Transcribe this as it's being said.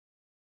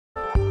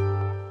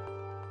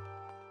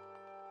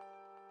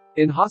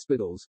In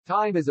hospitals,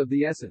 time is of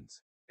the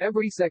essence.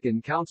 Every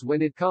second counts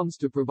when it comes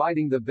to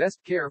providing the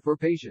best care for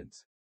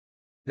patients.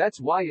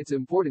 That's why it's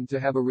important to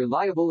have a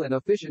reliable and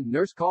efficient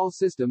nurse call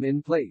system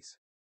in place.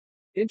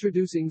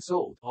 Introducing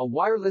Solt, a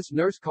wireless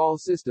nurse call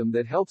system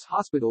that helps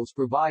hospitals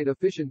provide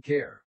efficient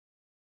care.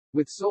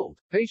 With Solt,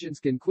 patients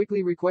can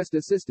quickly request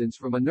assistance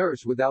from a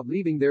nurse without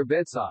leaving their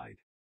bedside.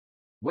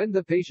 When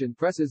the patient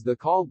presses the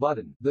call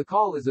button, the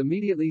call is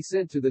immediately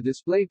sent to the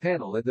display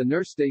panel at the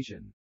nurse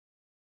station.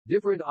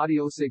 Different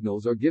audio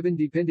signals are given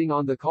depending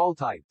on the call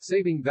type,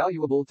 saving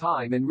valuable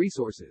time and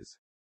resources.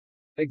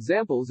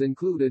 Examples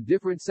include a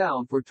different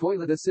sound for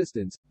toilet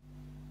assistance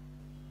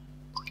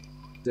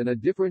and a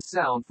different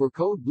sound for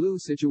code blue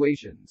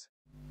situations.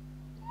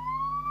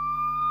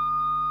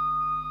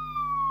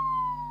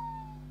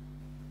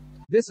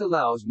 This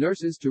allows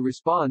nurses to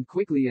respond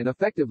quickly and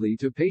effectively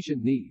to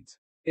patient needs.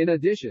 In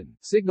addition,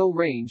 signal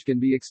range can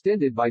be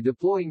extended by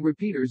deploying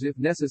repeaters if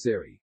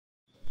necessary.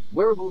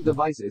 Wearable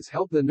devices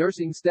help the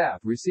nursing staff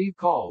receive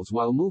calls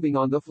while moving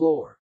on the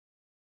floor.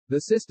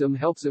 The system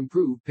helps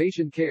improve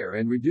patient care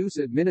and reduce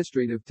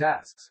administrative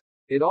tasks.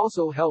 It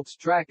also helps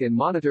track and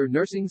monitor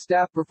nursing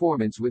staff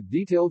performance with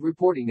detailed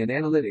reporting and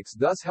analytics,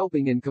 thus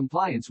helping in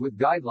compliance with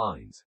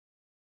guidelines.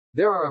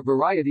 There are a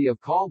variety of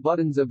call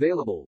buttons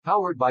available,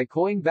 powered by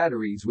coin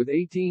batteries with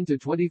 18 to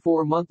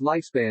 24-month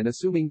lifespan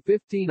assuming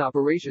 15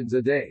 operations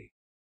a day.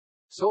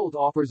 Solt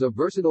offers a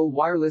versatile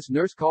wireless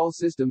nurse call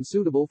system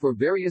suitable for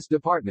various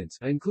departments,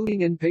 including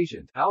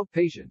inpatient,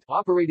 outpatient,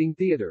 operating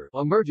theater,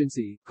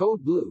 emergency,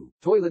 code blue,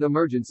 toilet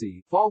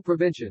emergency, fall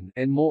prevention,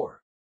 and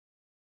more.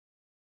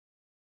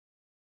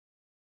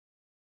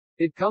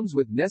 It comes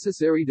with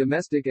necessary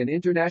domestic and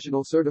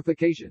international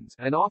certifications,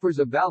 and offers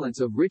a balance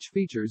of rich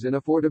features and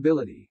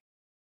affordability.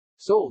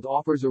 Solt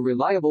offers a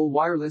reliable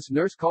wireless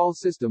nurse call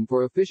system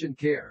for efficient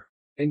care.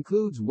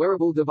 Includes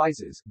wearable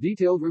devices,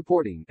 detailed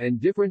reporting, and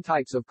different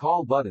types of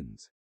call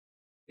buttons.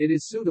 It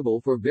is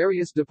suitable for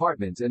various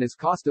departments and is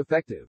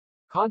cost-effective.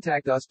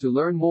 Contact us to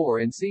learn more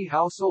and see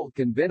how Solt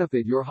can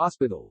benefit your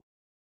hospital.